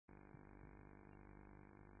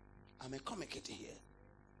I'm communicating here.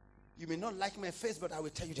 You may not like my face, but I will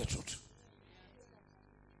tell you the truth.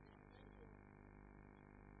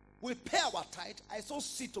 We pay our tithe. I so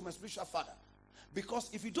seed to my spiritual father. Because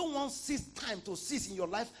if you don't want time to cease in your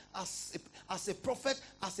life as a prophet,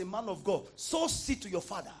 as a man of God, sow seed to your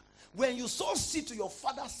father. When you sow seed to your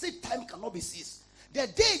father, seed time cannot be ceased. The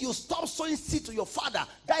day you stop sowing seed to your father,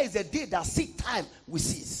 that is the day that seed time will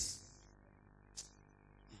cease.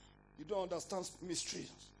 You don't understand mysteries.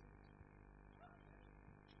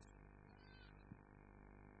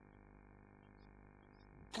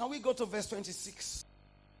 Can we go to verse 26?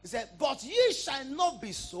 He said, but ye shall not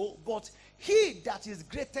be so, but he that is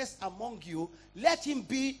greatest among you, let him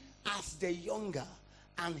be as the younger,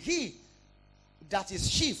 and he that is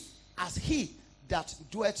chief as he that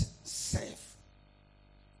doeth serve.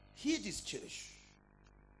 Hear this, church.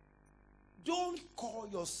 Don't call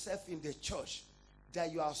yourself in the church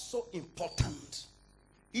that you are so important.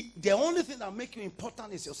 The only thing that makes you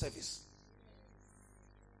important is your service.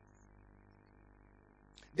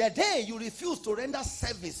 The day you refuse to render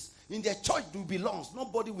service in the church you belong,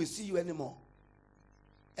 nobody will see you anymore.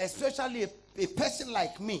 Especially a person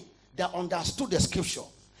like me that understood the scripture.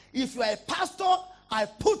 If you are a pastor, I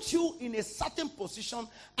put you in a certain position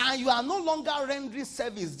and you are no longer rendering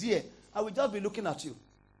service there, I will just be looking at you.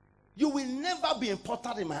 You will never be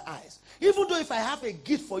important in my eyes. Even though if I have a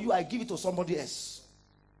gift for you, I give it to somebody else.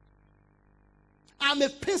 I'm a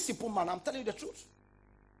principle man. I'm telling you the truth.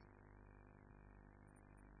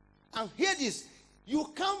 And hear this.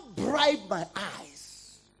 You can't bribe my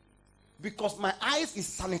eyes because my eyes is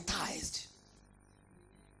sanitized.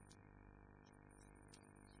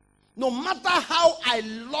 No matter how I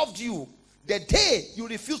loved you, the day you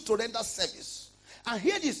refuse to render service. And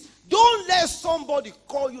hear this. Don't let somebody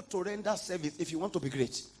call you to render service if you want to be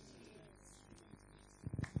great.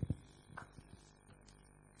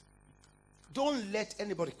 Don't let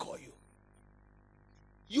anybody call you.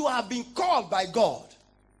 You have been called by God.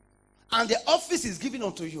 And the office is given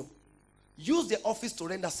unto you. Use the office to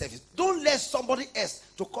render service. Don't let somebody else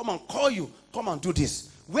to come and call you. Come and do this.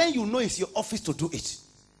 When you know it's your office to do it.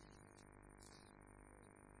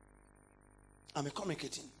 I'm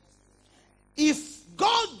communicating. If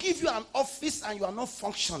God gives you an office and you are not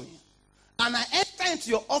functioning, and I enter into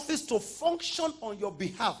your office to function on your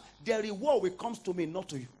behalf, the reward will come to me, not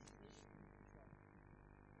to you.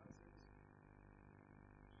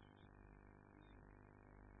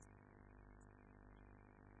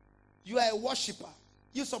 You are a worshiper.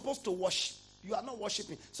 You're supposed to worship. You are not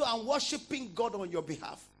worshiping. So I'm worshiping God on your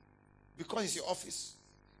behalf because it's your office.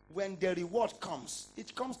 When the reward comes,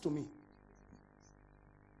 it comes to me.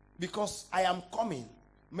 Because I am coming.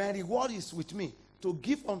 My reward is with me to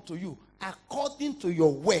give unto you according to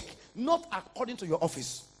your work, not according to your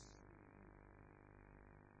office.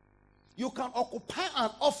 You can occupy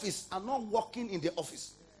an office and not working in the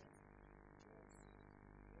office.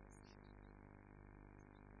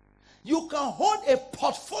 You can hold a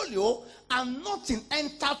portfolio and nothing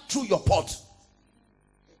enter through your port.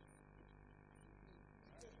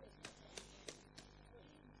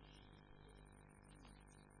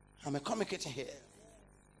 I'm communicating here.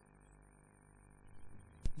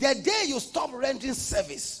 The day you stop rendering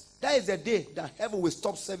service, that is the day that heaven will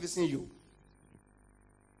stop servicing you.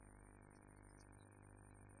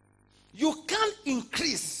 You can't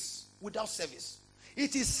increase without service.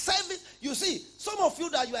 It is service. You see, some of you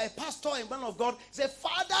that you are a pastor and man of God say,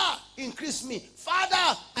 Father, increase me.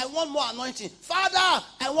 Father, I want more anointing. Father,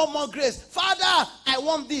 I want more grace. Father, I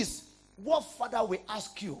want this. What Father will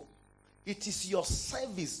ask you? It is your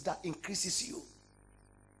service that increases you.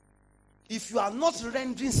 If you are not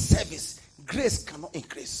rendering service, grace cannot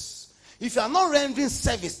increase. If you are not rendering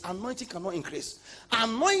service, anointing cannot increase.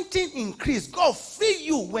 Anointing increase. God fill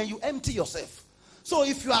you when you empty yourself. So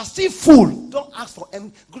if you are still full, don't ask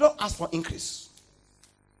for increase.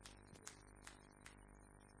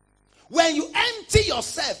 When you empty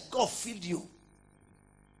yourself, God filled you.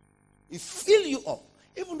 He fill you up.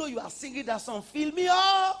 Even though you are singing that song, fill me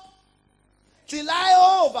up till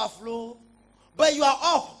I overflow. But you are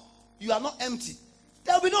up. You are not empty.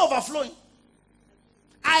 There will be no overflowing.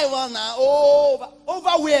 I wanna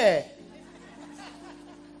over where?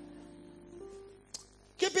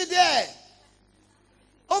 Keep it there.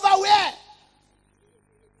 Over where?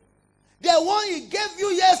 The one he gave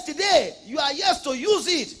you yesterday, you are yet to use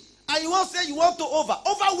it. And you won't say you want to over.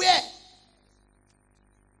 Over where?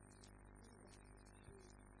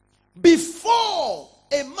 Before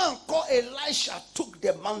a man called Elisha took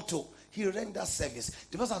the mantle, he rendered service.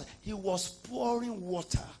 The verse said he was pouring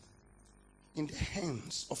water in the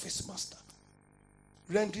hands of his master,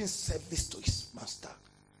 rendering service to his master.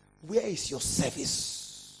 Where is your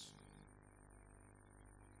service?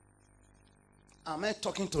 Am I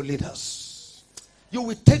talking to leaders? You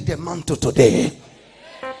will take the mantle today.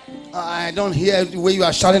 I don't hear the way you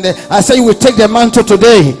are shouting there. I say you will take the mantle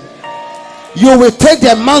today. You will take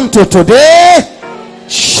the mantle today.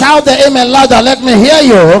 Shout the amen louder. Let me hear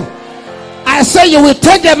you. I say you will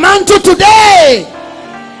take the mantle today.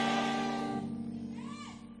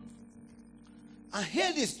 I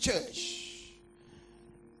hear this church.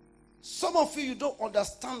 Some of you don't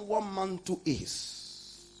understand what mantle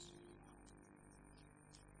is.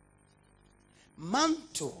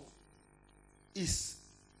 Mantle is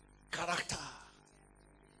character.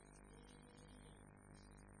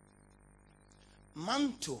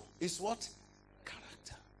 Mantle is what?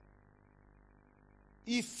 Character.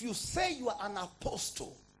 If you say you are an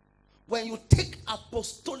apostle, when you take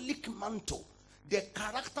apostolic mantle, the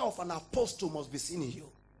character of an apostle must be seen in you.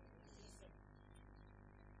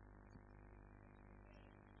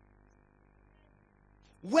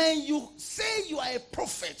 When you say you are a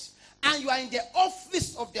prophet and you are in the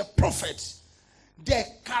office of the prophet, the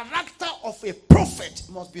character of a prophet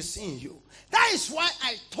must be seen in you. That is why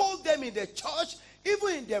I told them in the church,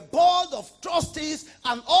 even in the board of trustees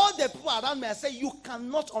and all the people around me, I say, you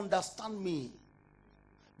cannot understand me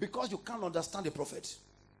because you can't understand the prophet.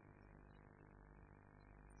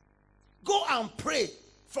 Go and pray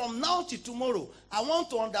from now to tomorrow. I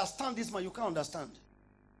want to understand this man. You can't understand.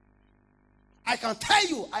 I can tell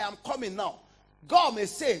you I am coming now. God may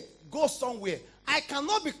say, go somewhere. I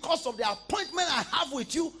cannot, because of the appointment I have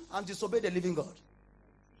with you, and disobey the living God.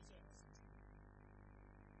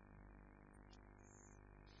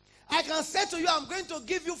 I can say to you, I'm going to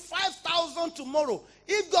give you 5,000 tomorrow.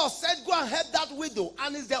 If God said, go and help that widow,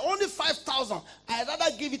 and it's the only 5,000, I'd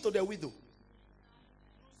rather give it to the widow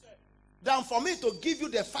than for me to give you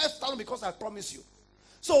the 5,000 because I promise you.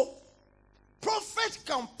 So, prophets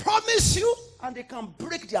can promise you, and they can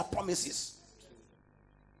break their promises.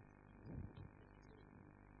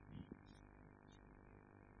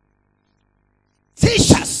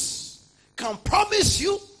 Teachers can promise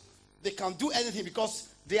you, they can do anything because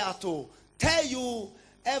they are to tell you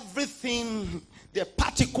everything, the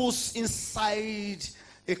particles inside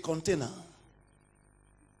a container.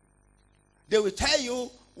 They will tell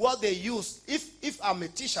you what they use. If I'm a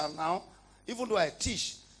teacher now, even though I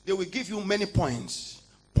teach, they will give you many points.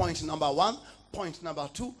 Point number 1, point number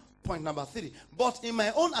 2, point number 3. But in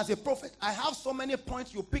my own as a prophet, I have so many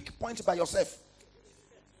points, you pick points by yourself.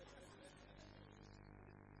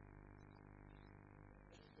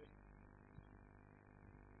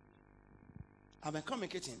 Am I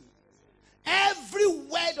communicating? Every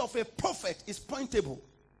word of a prophet is pointable.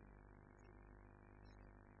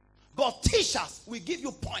 But teachers will give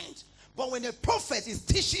you points. But when a prophet is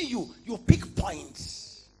teaching you, you pick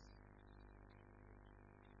points.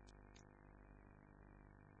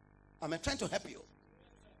 Am I trying to help you?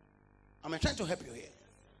 Am I trying to help you here?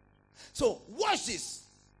 So, watch this.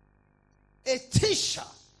 A teacher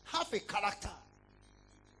have a character.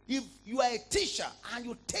 If you are a teacher and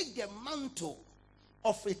you take the mantle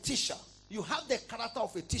of a teacher, you have the character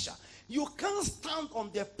of a teacher, you can't stand on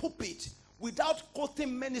the pulpit without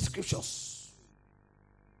quoting many scriptures.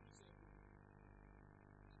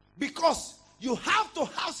 Because you have to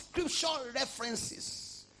have scriptural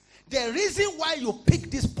references. The reason why you pick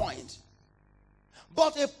this point.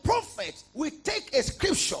 But a prophet will take a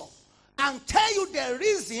scripture and tell you the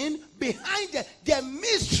reason behind the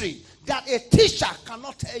mystery that a teacher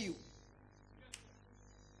cannot tell you.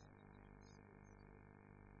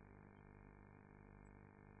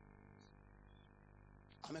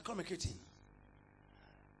 Am I communicating?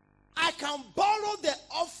 I can borrow the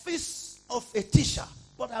office of a teacher,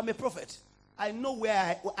 but I'm a prophet. I know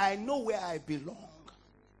where I belong.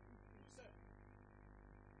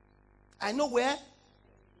 I know where.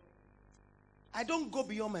 I don't go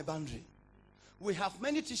beyond my boundary. We have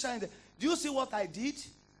many teachers in there. Do you see what I did?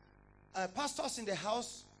 Pastors in the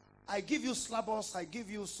house, I give you syllabus, I give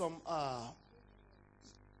you some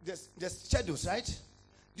the schedules, right?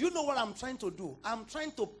 Do you know what I'm trying to do? I'm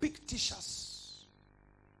trying to pick teachers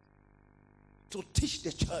to teach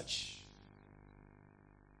the church.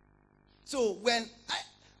 So when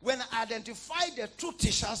I identify the true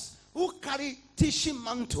teachers who carry teaching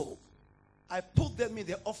mantle, I put them in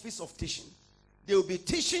the office of teaching. They will be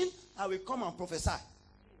teaching, I will come and prophesy.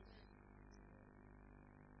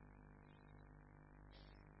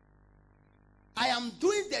 I am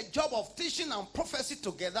doing the job of teaching and prophecy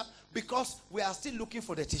together because we are still looking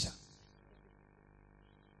for the teacher.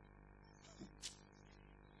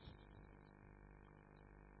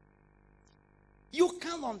 You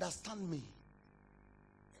can't understand me.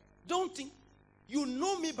 Don't think you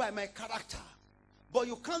know me by my character, but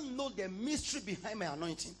you can't know the mystery behind my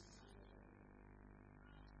anointing.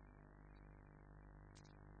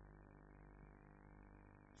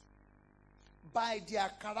 By their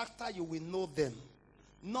character, you will know them,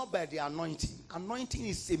 not by the anointing. Anointing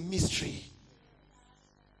is a mystery.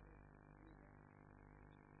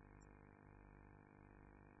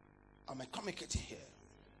 Am I communicating here?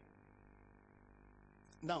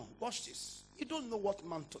 Now, watch this. You don't know what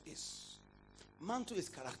mantle is. Mantle is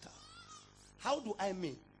character. How do I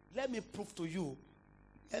mean? Let me prove to you.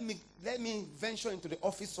 Let me venture into the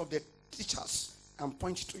office of the teachers and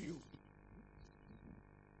point to you.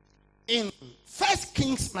 In 1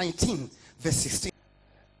 Kings 19, verse 16,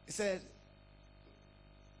 it said,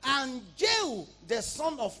 and Jehu, the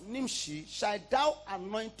son of Nimshi, shall thou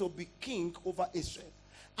anoint to be king over Israel.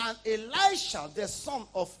 And Elisha, the son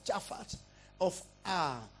of Japhat, of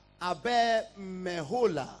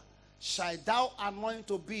Abel-Meholah, shall thou anoint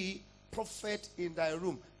to be prophet in thy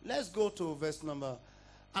room. Let's go to verse number.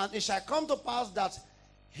 And it shall come to pass that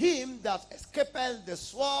him that escapeth the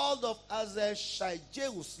sword of Hazael shall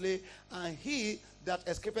Jehu slay, and he that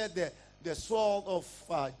escapeth the sword of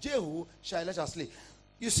Jehu shall Elisha slay.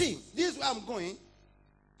 You see, this is where I'm going.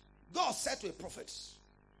 God said to a prophet,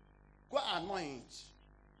 go anoint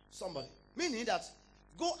somebody. Meaning that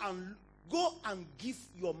go and give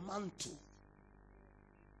your mantle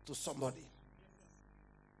to somebody.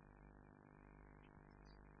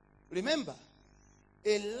 Remember,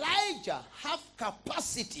 Elijah have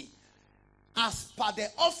capacity as per the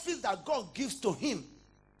office that God gives to him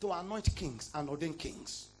to anoint kings and ordain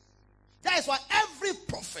kings. That is why every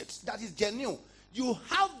prophet that is genuine, you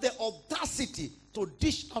have the audacity to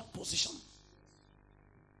dish out position.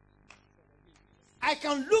 I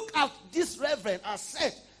can look at this reverend and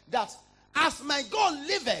say that as my God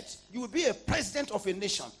liveth, you will be a president of a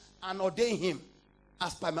nation and ordain him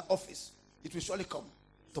as per my office. It will surely come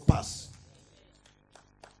to pass.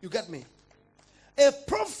 You get me? A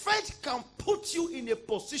prophet can put you in a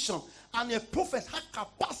position, and a prophet has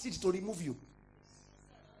capacity to remove you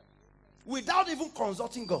without even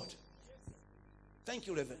consulting God. Thank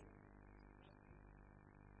you, Reverend.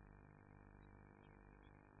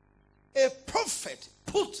 A prophet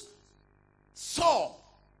put Saul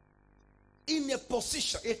in a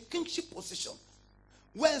position, a kingship position.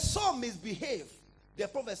 When Saul misbehaved, the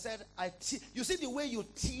prophet said, you see the way you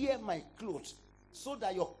tear my clothes, so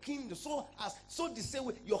that your kingdom, so the same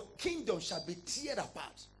way your kingdom shall be teared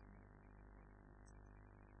apart.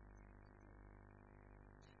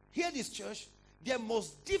 Hear this, church. The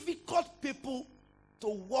most difficult people to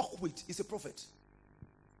work with is a prophet.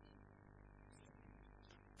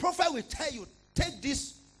 Prophet will tell you, take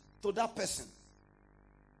this to that person.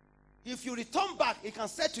 If you return back, he can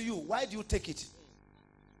say to you, why do you take it?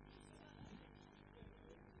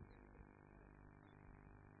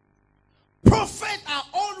 Prophets are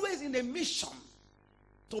always in a mission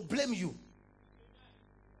to blame you.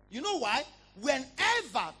 You know why?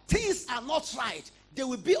 Whenever things are not right, they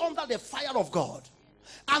will be under the fire of God.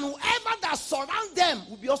 And whoever that surrounds them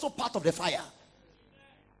will be also part of the fire.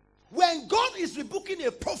 When God is rebuking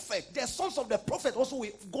a prophet, the sons of the prophet also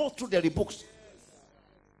will go through the rebukes.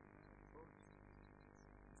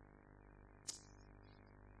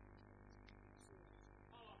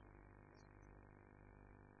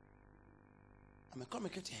 I'm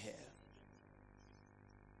communicating here.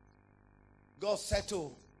 God said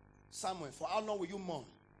to Samuel, for how long will you mourn?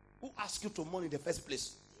 Who asked you to mourn in the first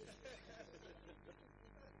place?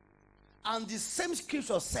 And the same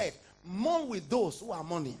scripture said, mourn with those who are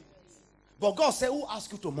mourning. But God said, who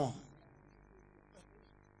asked you to mourn?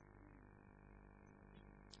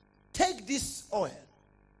 Take this oil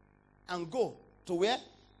and go to where?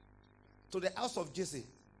 To the house of Jesse.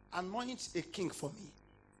 Anoint a king for me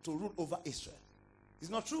to rule over Israel. It's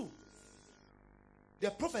not true. The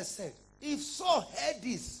prophet said, if Saul heard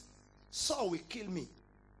this, Saul will kill me.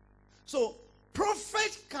 So,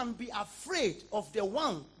 prophet can be afraid of the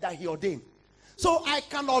one that he ordained. So, I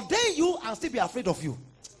can ordain you and still be afraid of you.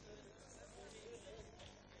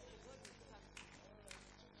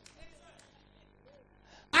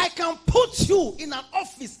 I can put you in an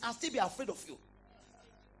office and still be afraid of you.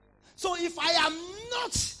 So, if I am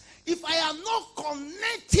not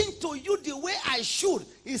connecting to you the way I should,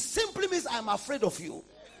 it simply means I'm afraid of you.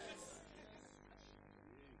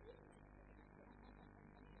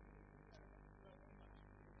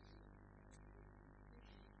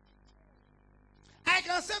 I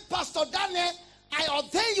can say, Pastor Daniel, I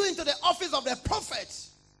ordain you into the office of the prophet.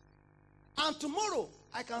 And tomorrow,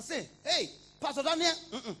 I can say, hey, Pastor Daniel,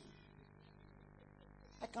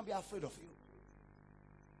 I can be afraid of you.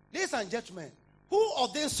 Ladies and gentlemen, who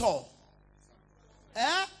ordained Saul?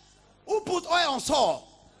 Who put oil on Saul?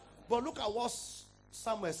 But look at what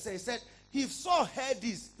Samuel said. He said, if Saul heard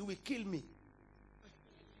this, he will kill me.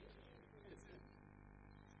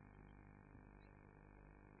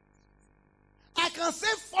 I can say,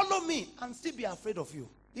 follow me and still be afraid of you.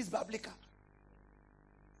 It's biblical.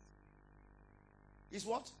 It's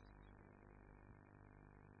what?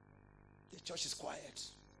 The church is quiet.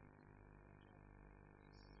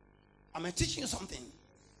 I'm teaching you something.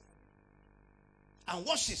 And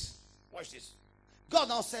watch this. Watch this. God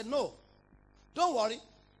now said, no. Don't worry.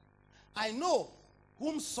 I know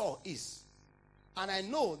whom Saul is. And I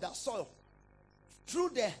know that Saul, through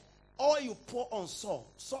the oil you pour on Saul,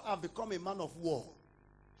 Saul have become a man of war.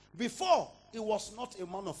 Before, he was not a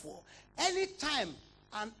man of war. Anytime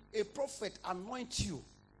a prophet anoints you,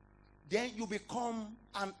 then you become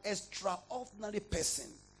an extraordinary person.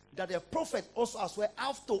 That the prophet also as well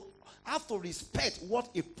have to respect what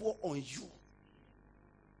he pour on you.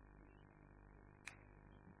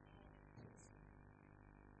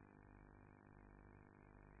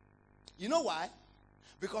 You know why?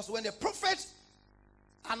 Because when the prophet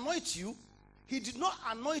anoints you, he did not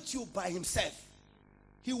anoint you by himself.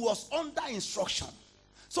 He was under instruction.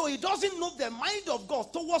 So he doesn't know the mind of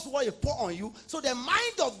God towards what he pour on you. So the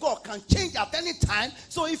mind of God can change at any time.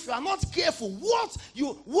 So if you are not careful, what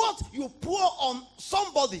you pour on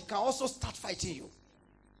somebody can also start fighting you.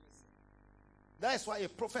 That is why a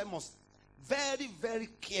prophet must very, very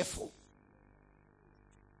careful.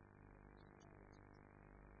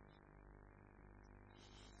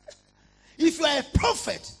 If you are a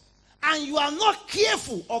prophet and you are not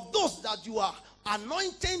careful of those that you are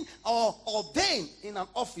anointing or ordained in an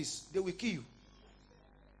office, they will kill you.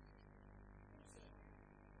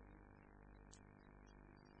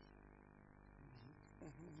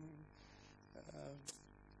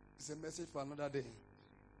 It's a message for another day.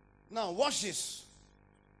 Now watch this.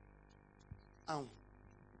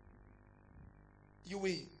 You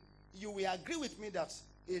will agree with me that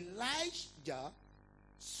Elijah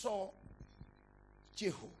saw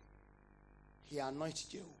Jehu. He anointed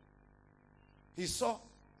Jehu. He saw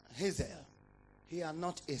Hazael. He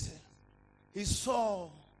anointed Hazael. He saw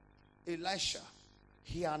Elisha.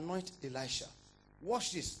 He anointed Elisha.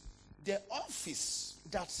 Watch this. The office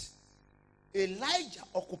that Elijah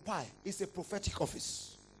occupied is a prophetic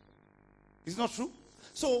office. Is not true?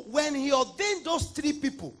 So when he ordained those three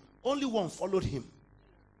people, only one followed him.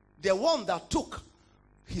 The one that took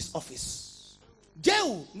his office.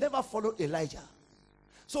 Jehu never followed Elijah.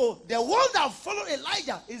 So the one that followed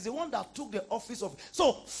Elijah is the one that took the office of.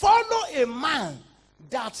 So follow a man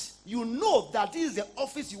that you know that this is the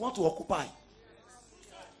office you want to occupy.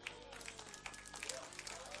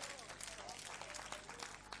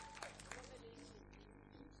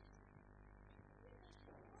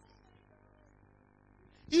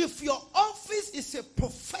 If your office is a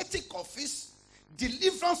prophetic office,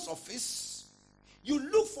 deliverance office, you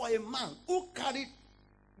look for a man who carried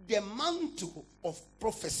the mantle of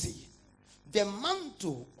prophecy, the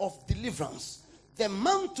mantle of deliverance, the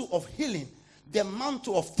mantle of healing, the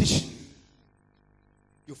mantle of teaching.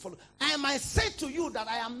 You follow. I might say to you that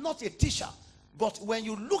I am not a teacher, but when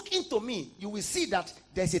you look into me, you will see that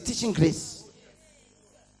there's a teaching grace.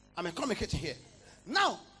 I'm communicating here.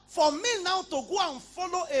 Now, for me now to go and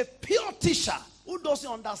follow a pure teacher who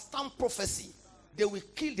doesn't understand prophecy, they will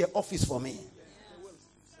kill the office for me.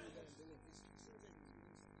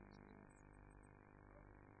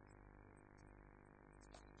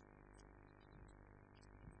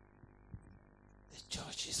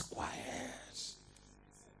 Church is quiet.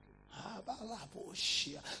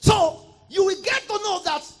 So you will get to know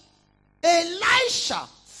that Elisha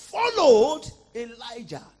followed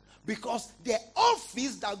Elijah because the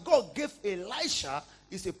office that God gave Elisha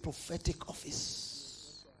is a prophetic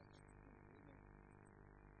office.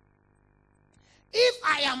 If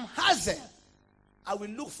I am Hazael, I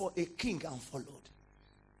will look for a king and followed.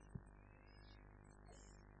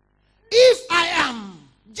 If I am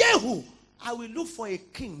Jehu, I will look for a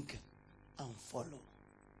king and follow.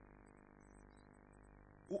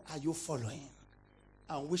 Who are you following?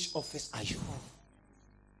 And which office are you?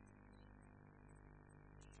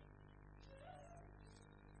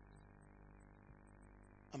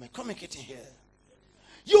 Am I communicating here?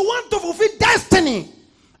 You want to fulfill destiny.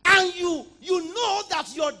 And you know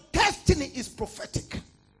that your destiny is prophetic.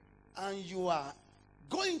 And you are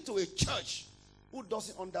going to a church who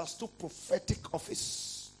doesn't understand prophetic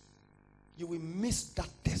office. You will miss that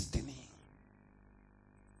destiny.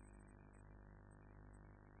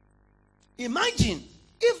 Imagine,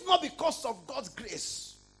 if not because of God's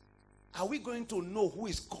grace, are we going to know who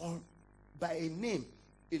is called by a name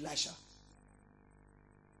Elisha?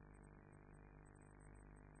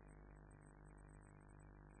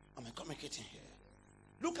 Am I communicating here?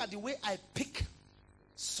 Look at the way I pick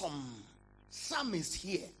some psalmists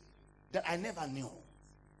here that I never knew.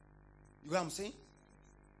 You know what I'm saying?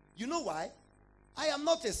 You know why? I am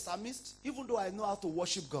not a psalmist, even though I know how to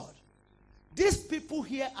worship God. These people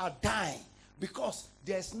here are dying because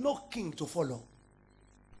there's no king to follow.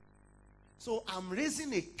 So I'm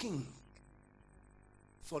raising a king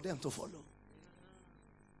for them to follow.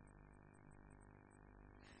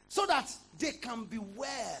 So that they can be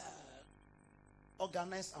well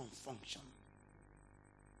organized and function.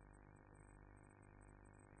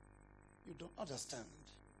 You don't understand.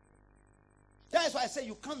 That's why I say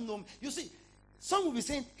you can't know me. You see, some will be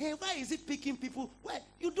saying, hey, why is he picking people? Why?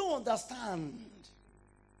 You don't understand.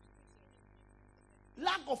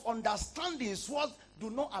 Lack of understanding is what do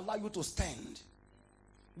not allow you to stand.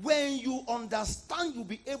 When you understand, you'll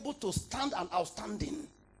be able to stand and outstanding.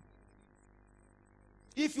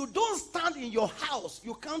 If you don't stand in your house,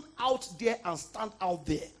 you can't out there and stand out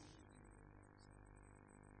there.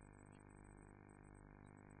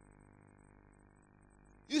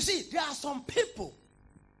 You see, there are some people,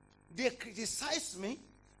 they criticize me,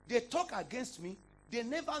 they talk against me, they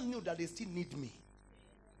never knew that they still need me.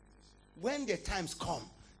 When the times come,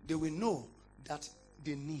 they will know that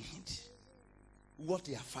they need what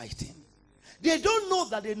they are fighting. They don't know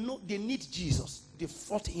that they need Jesus. They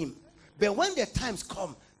fought him. But when the times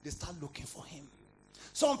come, they start looking for him.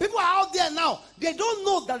 Some people are out there now, they don't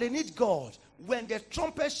know that they need God. When the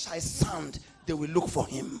trumpet shall sound, they will look for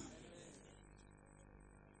him.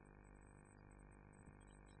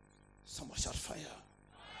 Someone shout fire.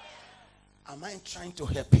 Am I trying to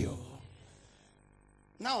help you?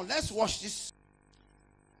 Now let's watch this.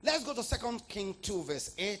 Let's go to 2 Kings 2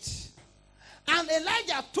 verse 8. And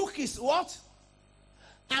Elijah took his what?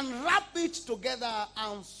 And wrapped it together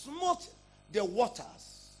and smote the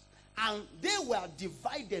waters. And they were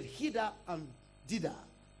divided hither and thither.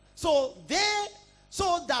 So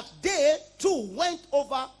that they too went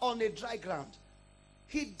over on a dry ground.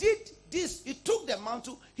 He did this. He took the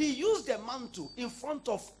mantle. He used the mantle in front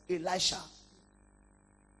of Elisha.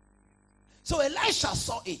 So Elisha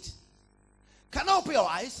saw it. Can I open your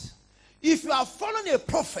eyes? If you are following a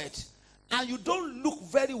prophet and you don't look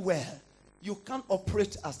very well, you can't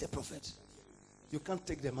operate as the prophet. You can't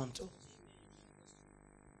take the mantle.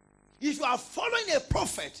 If you are following a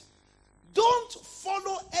prophet, don't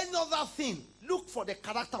follow any other thing. Look for the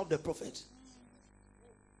character of the prophet.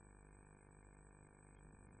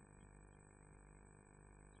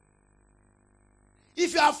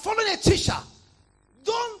 If you are following a teacher,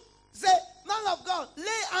 don't say, man of God, lay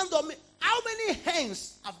hand on me. How many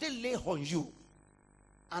hands have they laid on you?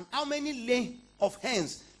 And how many lay of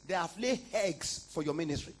hands they have laid eggs for your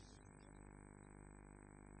ministry?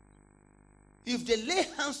 If they lay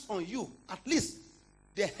hands on you, at least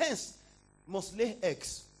the hands must lay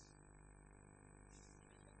eggs.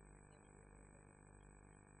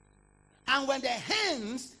 And when the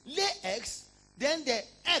hands lay eggs, then the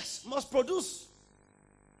eggs must produce.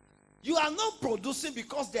 You are not producing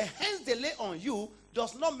because the hands they lay on you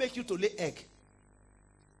does not make you to lay egg.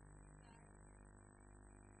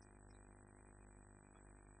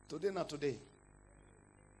 Today, not today.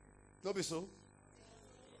 Don't be so.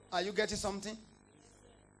 Are you getting something?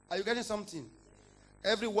 Are you getting something?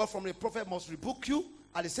 Every word from the prophet must rebuke you,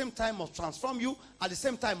 at the same time must transform you, at the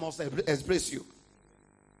same time must embrace you.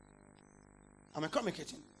 Am I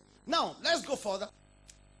communicating? Now, let's go further.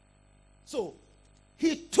 So,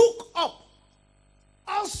 he took up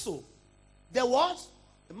also the what?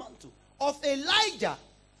 The mantle of Elijah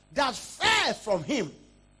that fell from him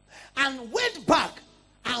and went back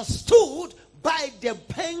and stood by the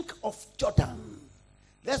bank of Jordan.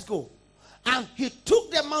 Let's go. And he took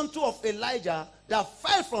the mantle of Elijah that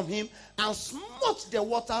fell from him and smote the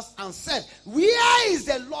waters and said, where is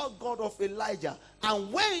the Lord God of Elijah?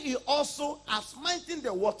 And when he also had smitten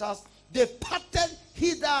the waters, they parted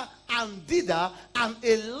hither and thither, and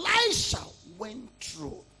Elisha went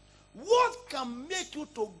through. What can make you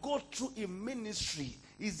to go through in ministry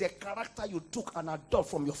is the character you took and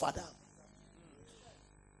adopted from your father.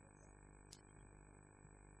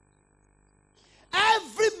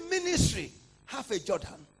 Every ministry have a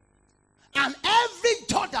Jordan, and every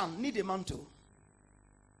Jordan need a mantle.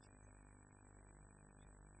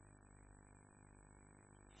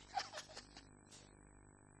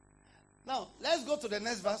 Now, let's go to the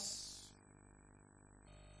next verse.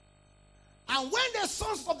 And when the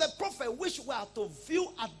sons of the prophet which were to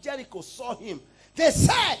view at Jericho saw him, they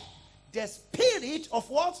said, the spirit of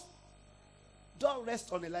what? don't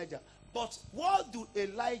rest on Elijah. But what do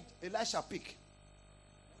Elisha pick?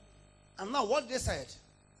 And now what they said?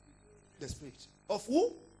 The spirit. Of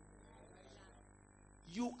who?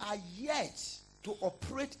 You are yet to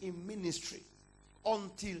operate in ministry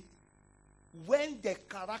until when the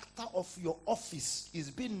character of your office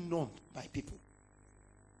is being known by people.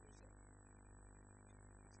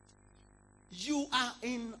 You are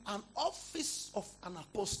in an office of an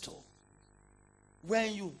apostle.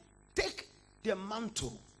 When you take the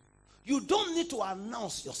mantle, you don't need to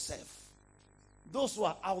announce yourself. Those who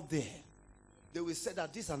are out there, they will say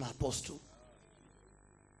that this is an apostle.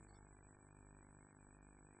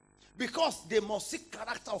 Because they must see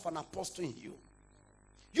character of an apostle in you.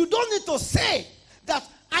 You don't need to say that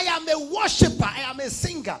I am a worshiper, I am a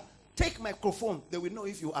singer. Take microphone, they will know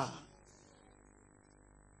if you are.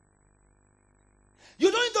 You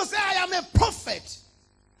don't need to say I am a prophet.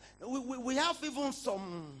 We have even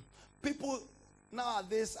some people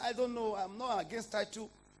nowadays, I don't know, I'm not against title,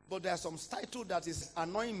 but there are some title that is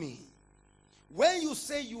annoying me. When you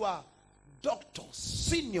say you are doctor,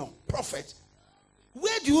 senior prophet,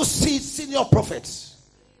 where do you see senior prophets?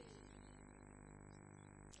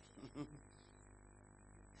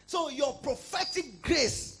 So your prophetic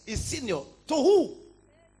grace is senior to who?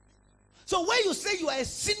 So when you say you are a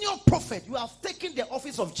senior prophet, you have taken the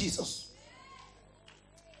office of Jesus.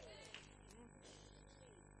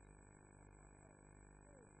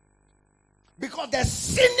 Because the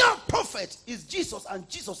senior prophet is Jesus and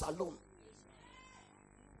Jesus alone.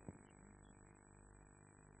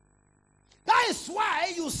 That is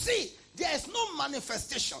why you see there is no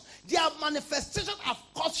manifestation. Their manifestation have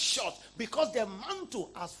cut short because the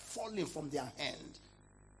mantle has fallen from their hand.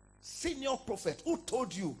 Senior prophet, who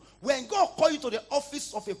told you when God called you to the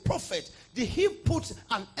office of a prophet, did he put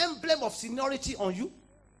an emblem of seniority on you?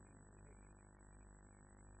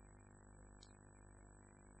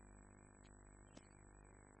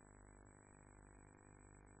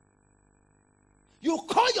 You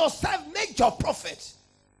call yourself major prophet,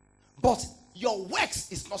 but your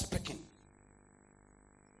works is not speaking.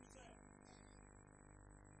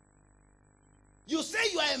 You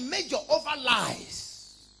say you are a major over lies.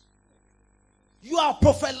 You are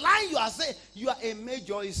prophet lying. You are saying you are a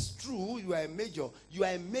major. It's true. You are a major. You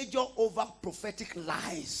are a major over prophetic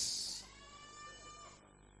lies.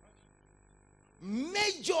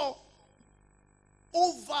 Major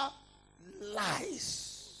over lies.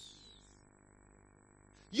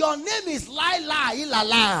 Your name is Laila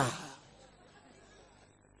Ilala.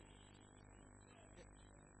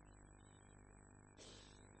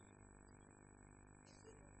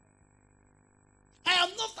 I am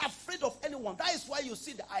not afraid of anyone. That is why you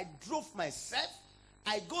see that I drove myself.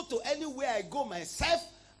 I go to anywhere I go myself.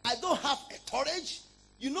 I don't have entourage.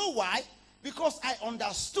 You know why? Because I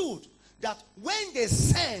understood that when they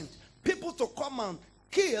sent people to come and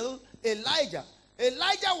kill Elijah,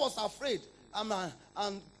 Elijah was afraid.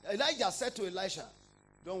 And Elijah said to Elisha,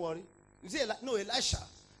 don't worry. You see, no, Elisha.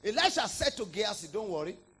 Elisha said to Gehazi, don't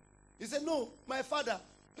worry. He said, no, my father,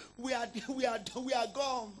 we are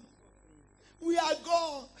gone. We are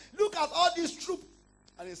gone. Look at all these troops.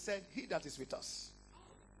 And he said, he that is with us.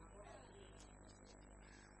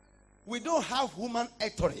 We don't have human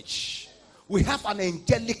entourage. We have an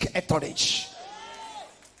angelic entourage.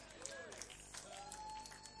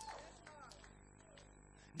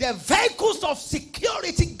 The vehicles of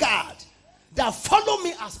security guard that follow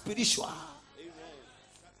me are spiritual.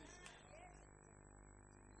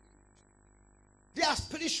 They are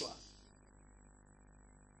spiritual.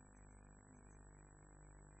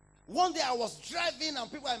 One day I was driving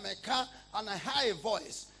and people were in my car and I heard a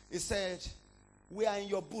voice. He said, we are in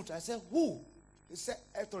your boot. I said, who? He said,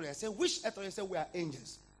 Etore. I said, which Etore? He said, we are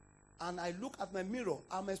angels. And I look at my mirror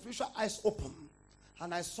and my spiritual eyes open.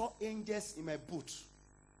 And I saw angels in my boot.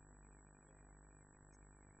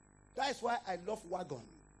 That is why I love wagon.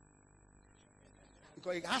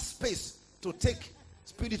 Because it has space to take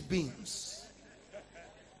spirit beings.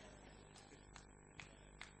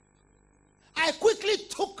 I quickly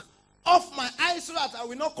took off my eyes so that I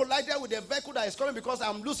will not collide with the vehicle that is coming because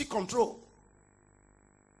I'm losing control.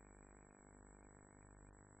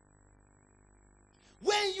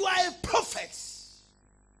 When you are a prophet,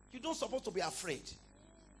 you don't supposed to be afraid.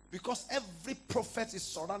 Because every prophet is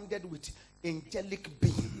surrounded with angelic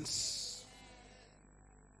beings.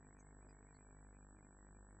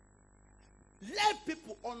 Let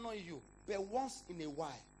people honor you, but once in a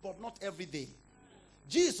while, but not every day.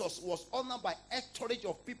 Jesus was honored by entourage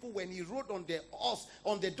of people when he rode on the horse,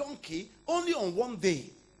 on the donkey, only on one day.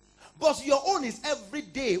 But your own is every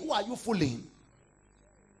day. Who are you fooling?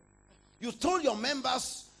 You told your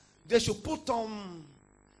members they should put on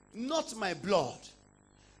not my blood,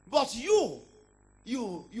 but you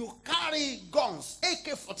carry guns,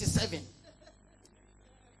 AK-47.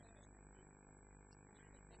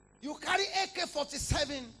 You carry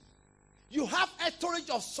AK-47. You have entourage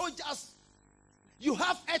of soldiers. You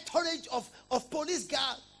have entourage of police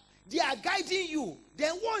guards. They are guiding you.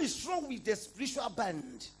 Then what is wrong with the spiritual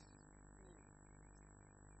band?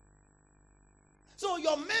 So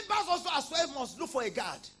your members also as well must look for a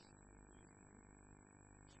guard.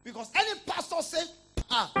 Because any pastor says,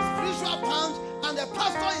 spiritual band, and the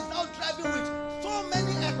pastor is now driving with so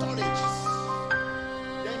many entourages,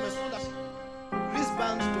 then you must know that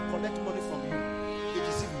wristbands to collect money from you. They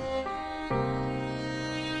deceive